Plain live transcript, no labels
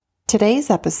Today's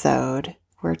episode,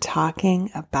 we're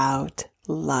talking about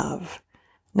love,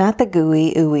 not the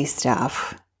gooey, ooey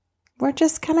stuff. We're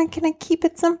just kind of going to keep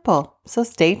it simple. So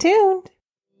stay tuned.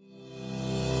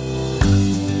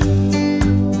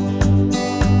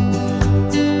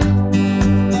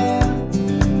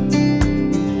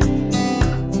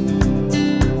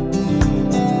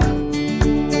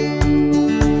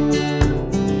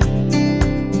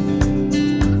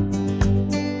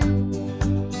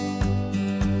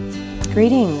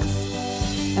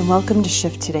 Greetings and welcome to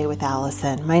Shift Today with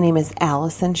Allison. My name is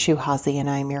Allison Shuhazi and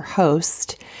I'm your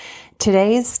host.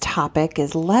 Today's topic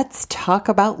is let's talk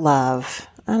about love.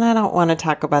 And I don't want to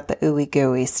talk about the ooey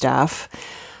gooey stuff.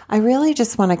 I really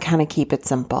just want to kind of keep it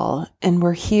simple. And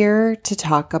we're here to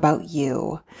talk about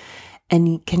you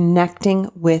and connecting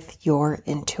with your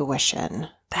intuition.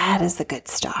 That is the good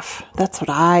stuff. That's what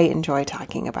I enjoy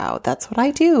talking about. That's what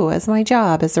I do as my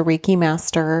job as a Reiki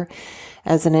master,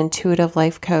 as an intuitive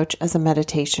life coach, as a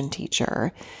meditation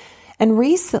teacher. And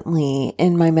recently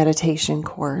in my meditation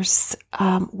course,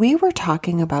 we were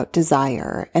talking about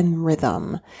desire and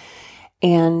rhythm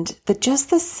and just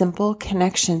the simple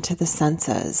connection to the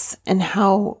senses and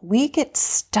how we get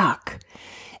stuck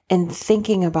in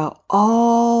thinking about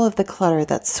all of the clutter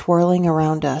that's swirling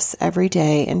around us every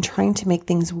day and trying to make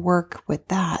things work with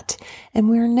that. And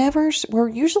we're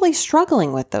usually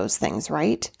struggling with those things,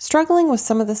 right? Struggling with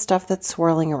some of the stuff that's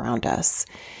swirling around us.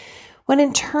 When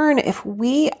in turn, if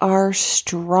we are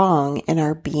strong in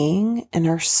our being, in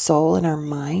our soul, in our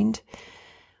mind,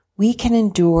 we can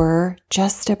endure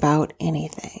just about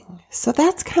anything. So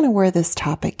that's kind of where this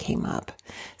topic came up.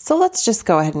 So let's just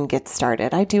go ahead and get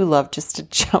started. I do love just to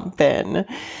jump in.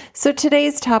 So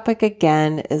today's topic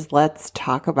again is let's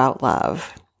talk about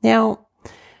love. Now,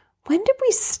 when did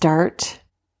we start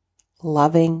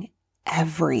loving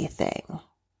everything?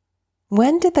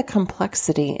 When did the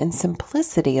complexity and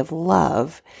simplicity of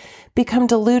love become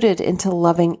diluted into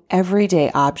loving everyday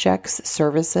objects,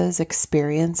 services,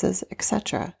 experiences,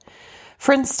 etc.?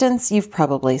 For instance, you've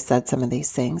probably said some of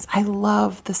these things. I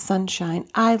love the sunshine.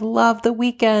 I love the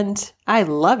weekend. I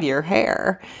love your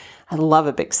hair. I love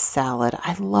a big salad.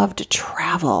 I love to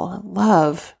travel. I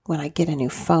love when I get a new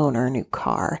phone or a new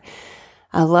car.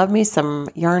 I love me some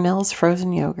Yarnell's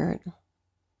frozen yogurt.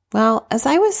 Well, as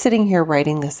I was sitting here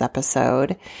writing this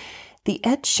episode, the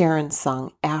Ed Sheeran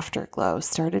song Afterglow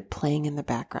started playing in the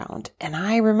background. And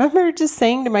I remember just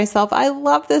saying to myself, I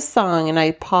love this song. And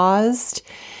I paused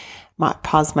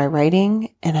my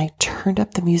writing and I turned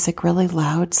up the music really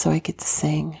loud so I could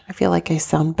sing. I feel like I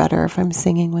sound better if I'm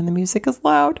singing when the music is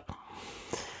loud.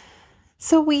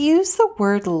 So we use the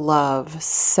word love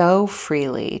so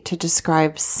freely to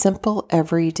describe simple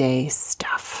everyday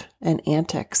stuff and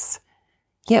antics.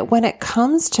 Yet when it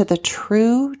comes to the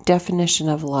true definition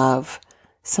of love,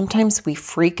 sometimes we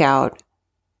freak out,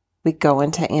 we go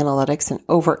into analytics and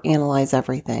overanalyze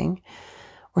everything,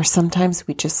 or sometimes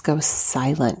we just go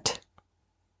silent.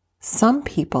 Some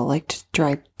people like to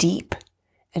dive deep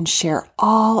and share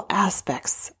all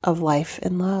aspects of life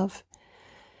and love.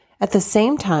 At the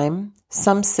same time,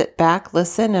 some sit back,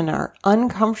 listen, and are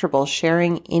uncomfortable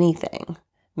sharing anything.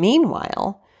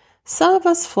 Meanwhile, some of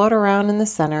us float around in the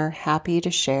center, happy to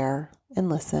share and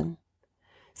listen.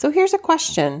 So here's a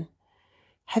question.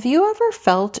 Have you ever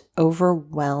felt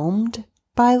overwhelmed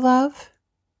by love?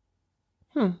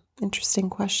 Interesting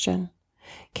question.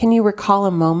 Can you recall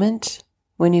a moment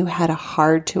when you had a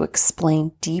hard to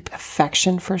explain deep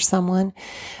affection for someone,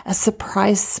 a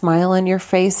surprised smile on your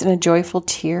face and a joyful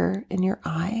tear in your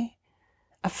eye?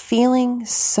 A feeling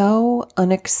so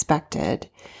unexpected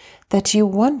that you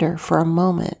wonder for a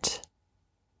moment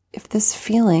if this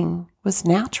feeling was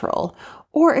natural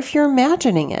or if you're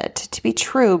imagining it to be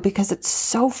true because it's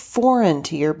so foreign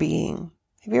to your being.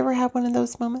 Have you ever had one of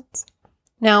those moments?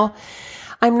 Now,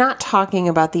 I'm not talking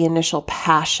about the initial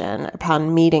passion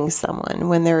upon meeting someone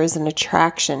when there is an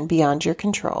attraction beyond your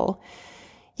control,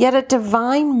 yet a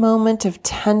divine moment of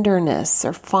tenderness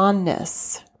or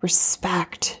fondness,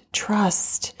 respect,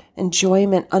 trust,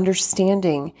 enjoyment,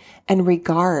 understanding, and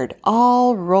regard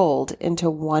all rolled into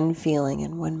one feeling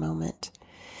in one moment.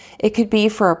 It could be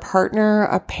for a partner,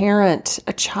 a parent,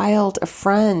 a child, a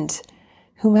friend,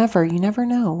 whomever. You never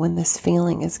know when this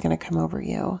feeling is going to come over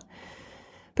you.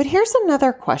 But here's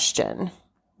another question.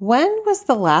 When was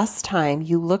the last time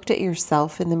you looked at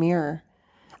yourself in the mirror?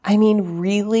 I mean,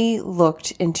 really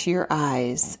looked into your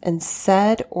eyes and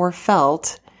said or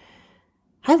felt,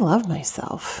 I love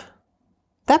myself.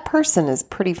 That person is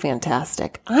pretty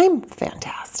fantastic. I'm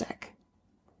fantastic.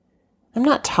 I'm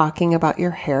not talking about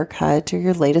your haircut or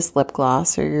your latest lip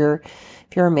gloss or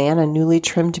if you're a man, a newly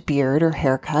trimmed beard or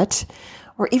haircut,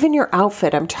 or even your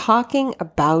outfit. I'm talking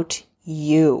about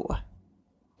you.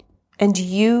 And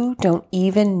you don't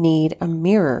even need a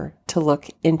mirror to look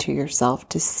into yourself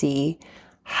to see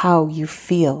how you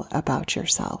feel about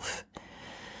yourself.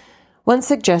 One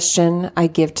suggestion I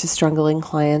give to struggling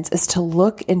clients is to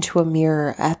look into a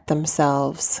mirror at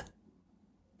themselves.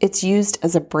 It's used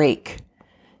as a break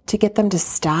to get them to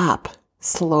stop,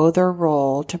 slow their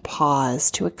roll, to pause,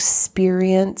 to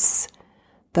experience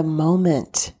the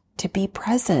moment, to be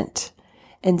present,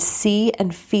 and see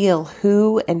and feel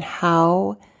who and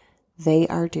how they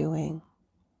are doing.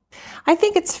 I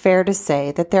think it's fair to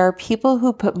say that there are people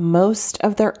who put most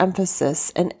of their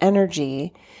emphasis and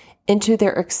energy into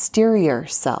their exterior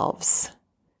selves.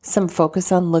 Some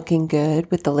focus on looking good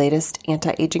with the latest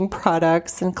anti-aging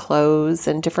products and clothes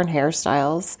and different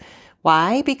hairstyles.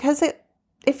 Why? Because it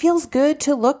feels good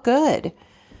to look good,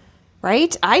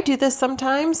 right? I do this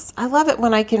sometimes. I love it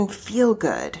when I can feel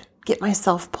good, get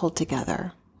myself pulled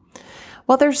together.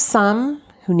 Well, there's some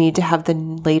who need to have the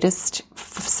latest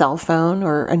cell phone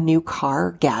or a new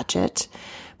car gadget,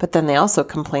 but then they also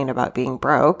complain about being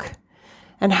broke.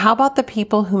 And how about the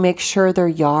people who make sure their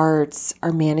yards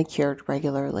are manicured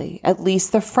regularly, at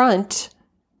least the front,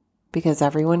 because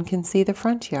everyone can see the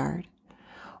front yard?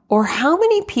 Or how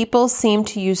many people seem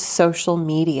to use social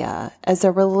media as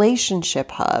a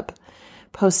relationship hub,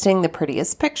 posting the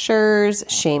prettiest pictures,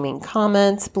 shaming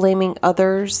comments, blaming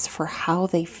others for how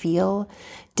they feel,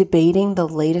 debating the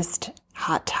latest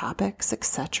hot topics,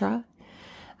 etc.?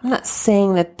 I'm not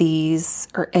saying that these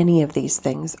or any of these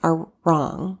things are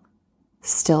wrong.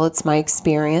 Still, it's my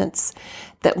experience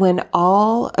that when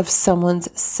all of someone's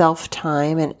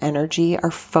self-time and energy are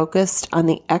focused on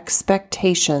the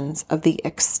expectations of the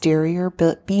exterior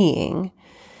being,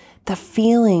 the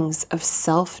feelings of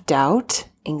self-doubt,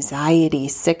 anxiety,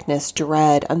 sickness,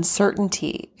 dread,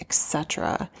 uncertainty,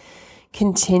 etc.,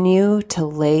 continue to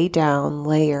lay down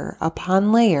layer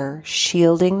upon layer,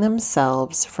 shielding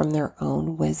themselves from their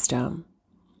own wisdom,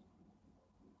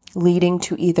 leading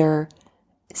to either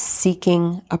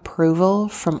seeking approval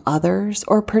from others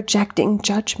or projecting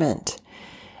judgment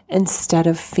instead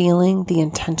of feeling the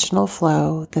intentional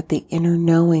flow that the inner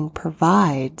knowing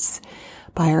provides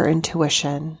by our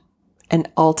intuition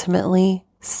and ultimately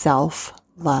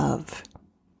self-love.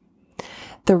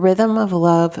 The rhythm of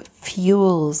love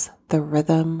fuels the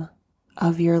rhythm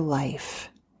of your life.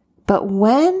 But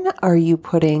when are you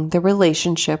putting the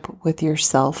relationship with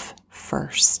yourself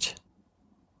first?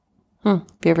 Have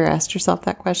you ever asked yourself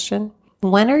that question?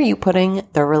 When are you putting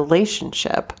the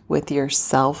relationship with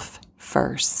yourself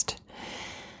first?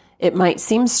 It might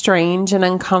seem strange and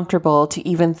uncomfortable to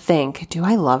even think, do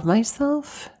I love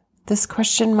myself? This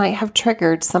question might have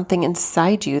triggered something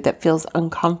inside you that feels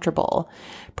uncomfortable,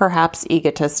 perhaps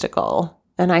egotistical.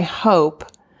 And I hope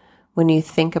when you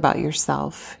think about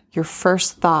yourself, your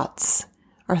first thoughts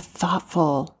are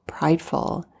thoughtful,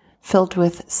 prideful, filled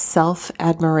with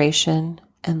self-admiration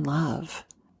and love.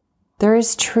 There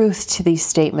is truth to these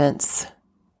statements.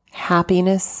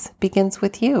 Happiness begins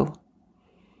with you.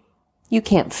 You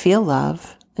can't feel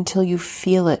love until you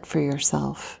feel it for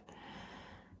yourself.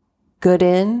 Good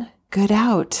in, good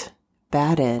out.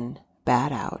 Bad in,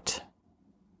 bad out.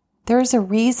 There is a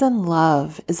reason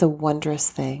love is a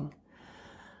wondrous thing.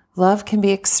 Love can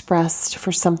be expressed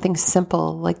for something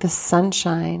simple like the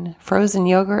sunshine, frozen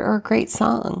yogurt, or a great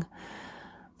song.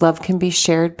 Love can be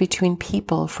shared between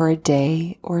people for a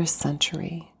day or a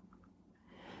century.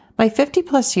 My 50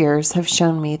 plus years have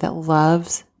shown me that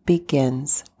love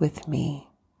begins with me.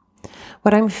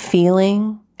 What I'm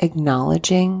feeling,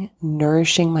 acknowledging,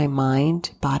 nourishing my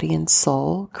mind, body, and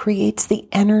soul creates the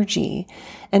energy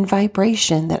and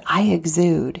vibration that I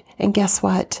exude. And guess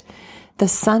what? The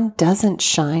sun doesn't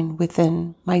shine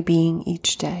within my being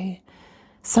each day.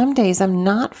 Some days I'm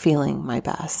not feeling my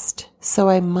best, so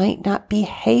I might not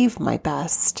behave my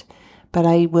best, but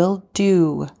I will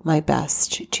do my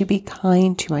best to be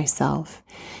kind to myself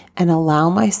and allow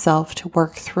myself to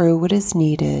work through what is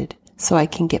needed so I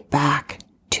can get back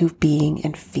to being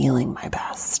and feeling my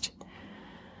best.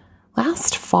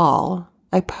 Last fall,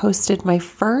 I posted my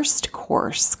first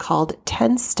course called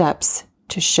 10 Steps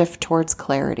to Shift Towards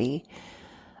Clarity.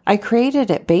 I created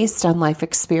it based on life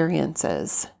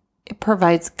experiences. It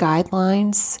provides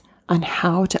guidelines on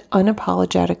how to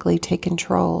unapologetically take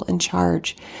control and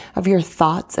charge of your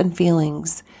thoughts and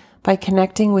feelings by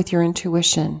connecting with your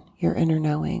intuition, your inner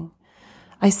knowing.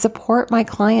 I support my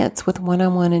clients with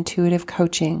one-on-one intuitive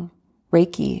coaching,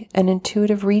 Reiki, and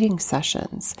intuitive reading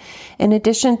sessions, in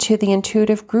addition to the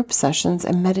intuitive group sessions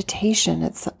and meditation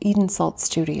at Eden Salt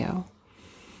Studio.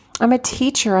 I'm a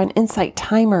teacher on Insight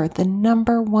Timer, the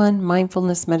 #1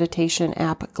 mindfulness meditation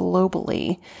app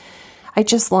globally. I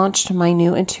just launched my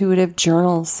new intuitive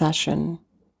journal session,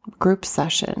 group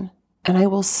session, and I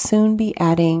will soon be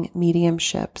adding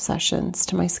mediumship sessions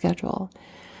to my schedule.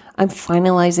 I'm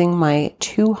finalizing my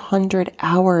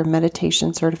 200-hour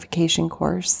meditation certification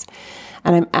course,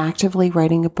 and I'm actively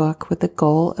writing a book with the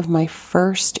goal of my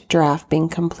first draft being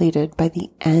completed by the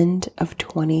end of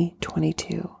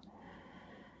 2022.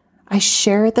 I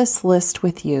share this list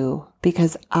with you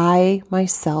because I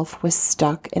myself was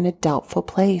stuck in a doubtful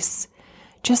place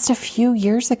just a few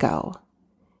years ago,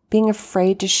 being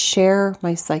afraid to share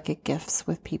my psychic gifts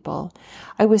with people.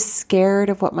 I was scared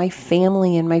of what my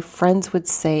family and my friends would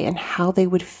say and how they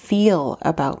would feel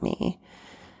about me.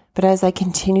 But as I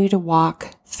continue to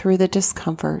walk through the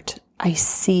discomfort, I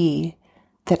see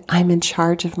that I'm in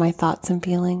charge of my thoughts and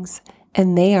feelings,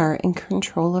 and they are in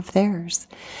control of theirs.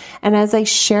 And as I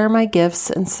share my gifts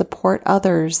and support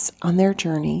others on their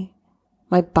journey,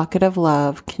 my bucket of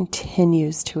love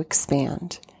continues to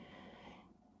expand.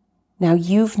 Now,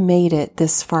 you've made it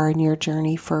this far in your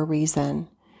journey for a reason.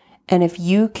 And if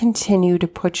you continue to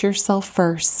put yourself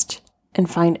first and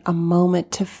find a moment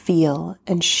to feel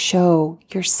and show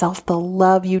yourself the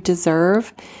love you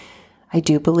deserve, I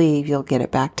do believe you'll get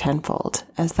it back tenfold,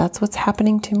 as that's what's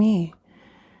happening to me.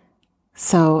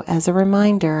 So as a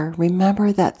reminder,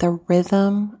 remember that the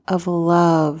rhythm of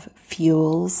love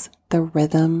fuels the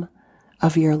rhythm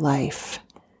of your life.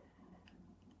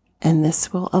 And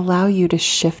this will allow you to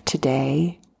shift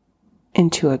today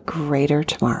into a greater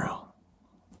tomorrow.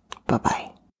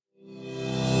 Bye-bye.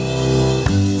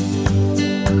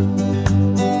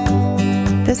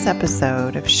 This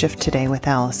episode of Shift Today with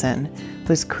Allison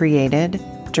was created,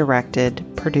 directed,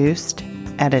 produced,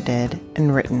 edited,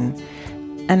 and written,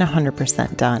 and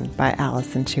 100% done by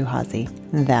Allison Chuhazi.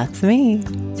 That's me.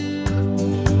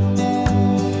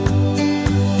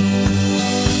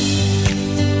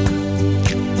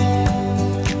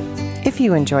 If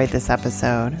you enjoyed this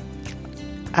episode,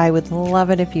 I would love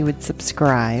it if you would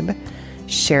subscribe,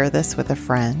 share this with a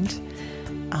friend,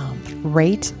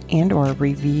 rate and or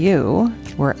review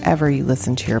wherever you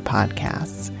listen to your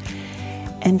podcasts,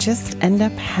 and just end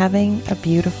up having a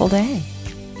beautiful day.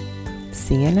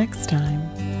 See you next time.